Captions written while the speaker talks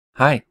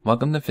Hi,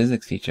 welcome to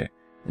Physics Teacher.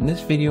 In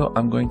this video,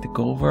 I'm going to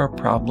go over a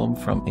problem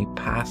from a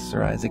past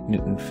Sir Isaac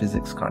Newton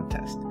physics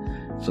contest.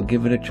 So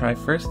give it a try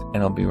first, and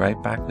I'll be right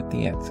back with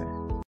the answer.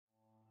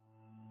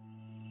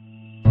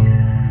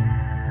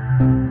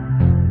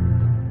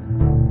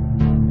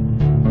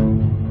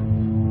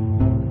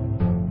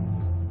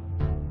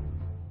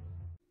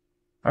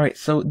 Alright,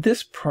 so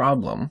this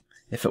problem,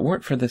 if it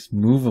weren't for this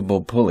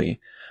movable pulley,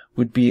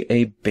 would be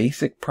a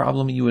basic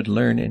problem you would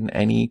learn in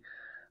any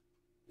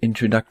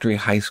introductory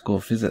high school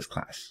physics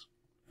class.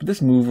 But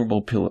this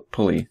movable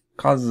pulley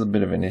causes a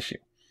bit of an issue.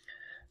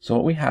 So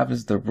what we have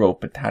is the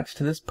rope attached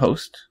to this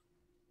post,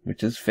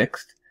 which is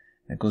fixed.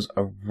 It goes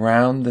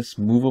around this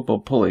movable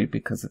pulley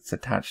because it's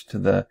attached to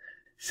the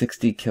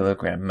 60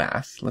 kilogram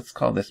mass. Let's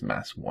call this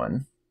mass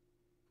 1.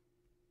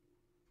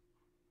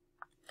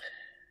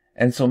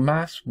 And so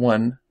mass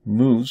 1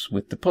 moves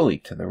with the pulley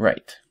to the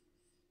right.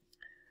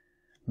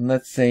 And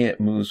let's say it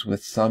moves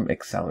with some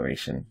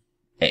acceleration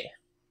a.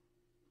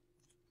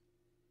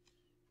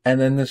 And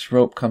then this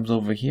rope comes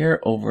over here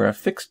over a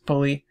fixed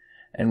pulley,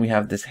 and we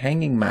have this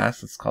hanging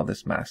mass. Let's call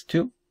this mass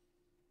 2.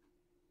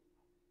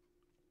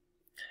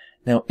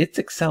 Now its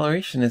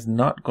acceleration is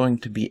not going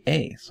to be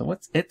a. So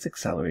what's its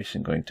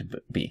acceleration going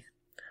to be?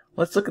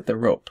 Let's look at the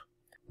rope.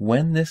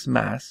 When this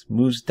mass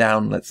moves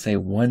down, let's say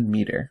 1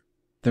 meter,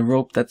 the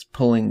rope that's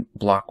pulling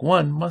block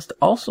 1 must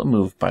also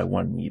move by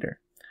 1 meter.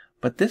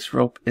 But this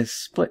rope is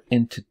split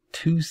into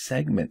 2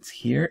 segments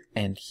here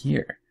and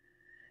here.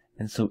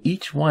 And so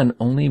each one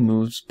only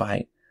moves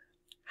by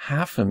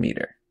half a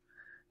meter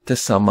to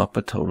sum up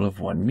a total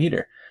of 1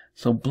 meter.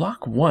 So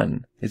block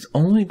 1 is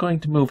only going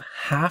to move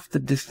half the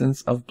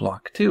distance of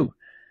block 2,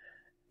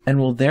 and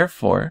will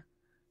therefore,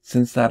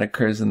 since that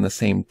occurs in the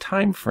same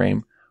time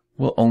frame,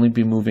 will only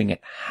be moving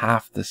at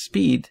half the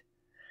speed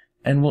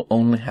and will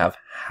only have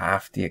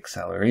half the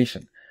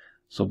acceleration.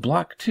 So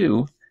block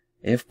 2,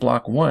 if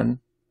block 1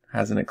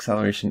 has an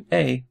acceleration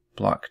a,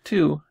 block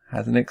 2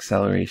 has an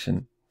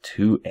acceleration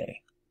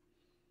 2a.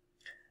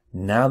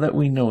 Now that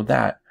we know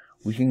that,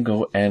 we can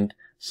go and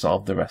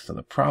solve the rest of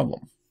the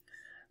problem.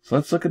 So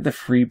let's look at the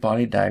free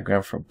body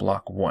diagram for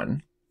block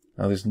 1.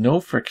 Now there's no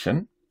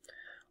friction.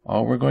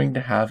 All we're going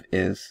to have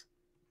is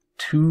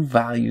 2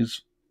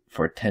 values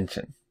for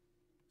tension.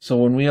 So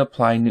when we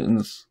apply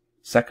Newton's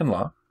second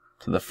law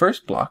to the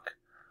first block,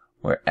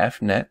 where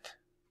F net,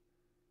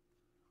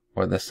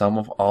 or the sum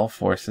of all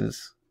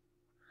forces,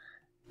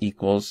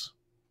 equals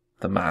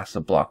the mass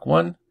of block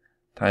 1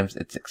 times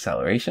its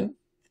acceleration,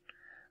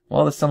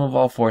 well, the sum of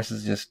all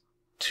forces is just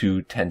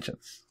 2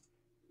 tensions.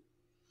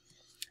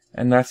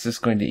 And that's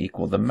just going to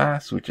equal the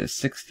mass, which is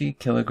 60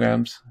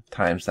 kilograms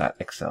times that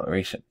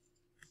acceleration.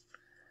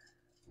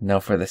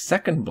 Now for the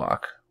second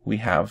block, we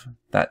have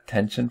that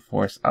tension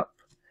force up.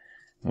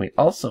 And we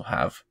also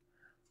have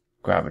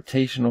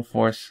gravitational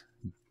force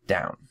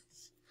down.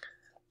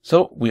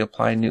 So we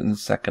apply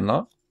Newton's second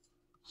law.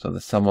 So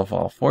the sum of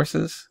all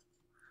forces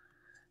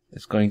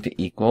is going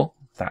to equal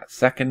that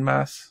second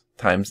mass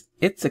times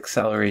its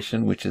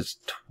acceleration, which is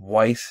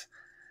twice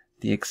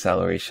the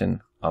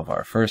acceleration of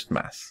our first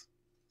mass.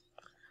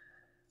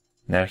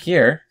 Now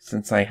here,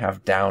 since I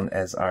have down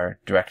as our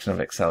direction of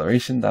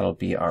acceleration, that'll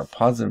be our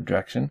positive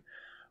direction,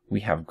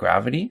 we have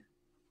gravity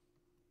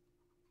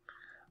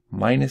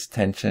minus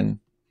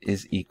tension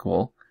is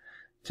equal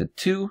to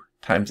 2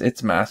 times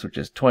its mass, which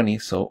is 20,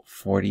 so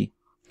 40a.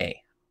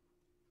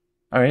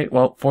 Alright,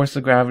 well, force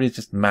of gravity is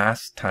just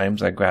mass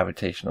times our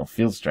gravitational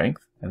field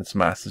strength, and its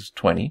mass is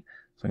 20.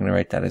 So I'm going to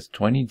write that as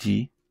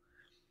 20g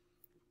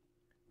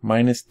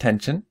minus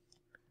tension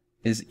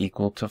is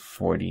equal to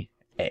 40a.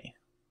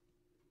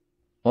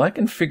 Well, I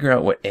can figure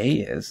out what a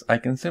is. I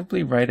can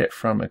simply write it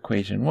from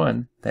equation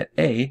 1 that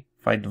a,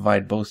 if I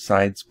divide both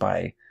sides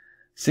by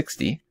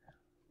 60,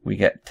 we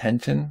get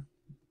tension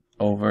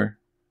over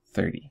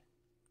 30.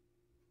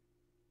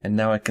 And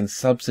now I can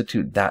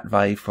substitute that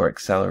value for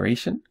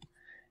acceleration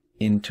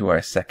into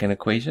our second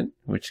equation,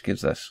 which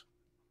gives us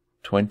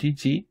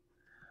 20g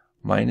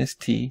minus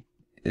t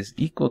is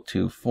equal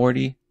to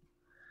 40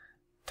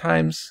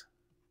 times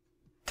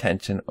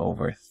tension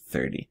over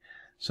 30.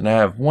 So now I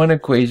have one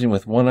equation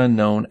with one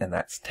unknown, and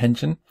that's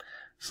tension.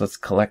 So let's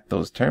collect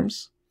those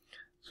terms.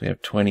 So we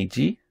have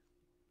 20g.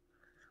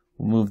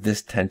 We'll move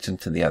this tension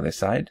to the other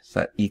side.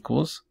 So that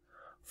equals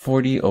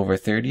 40 over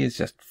 30 is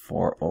just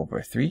 4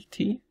 over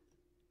 3t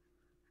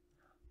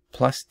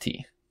plus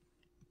t,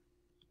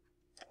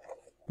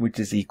 which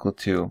is equal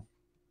to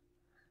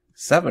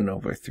 7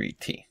 over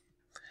 3t.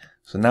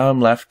 So now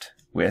I'm left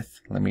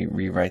with, let me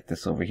rewrite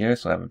this over here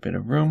so I have a bit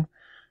of room,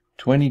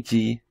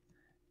 20g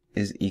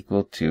is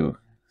equal to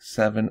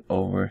 7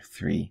 over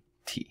 3t.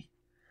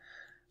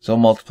 So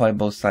multiply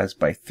both sides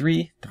by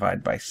 3,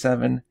 divide by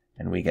 7,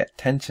 and we get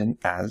tension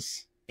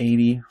as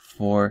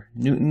 84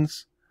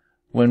 newtons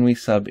when we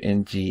sub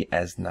in g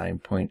as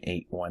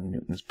 9.81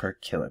 newtons per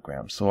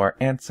kilogram. So our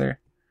answer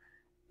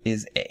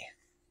is A.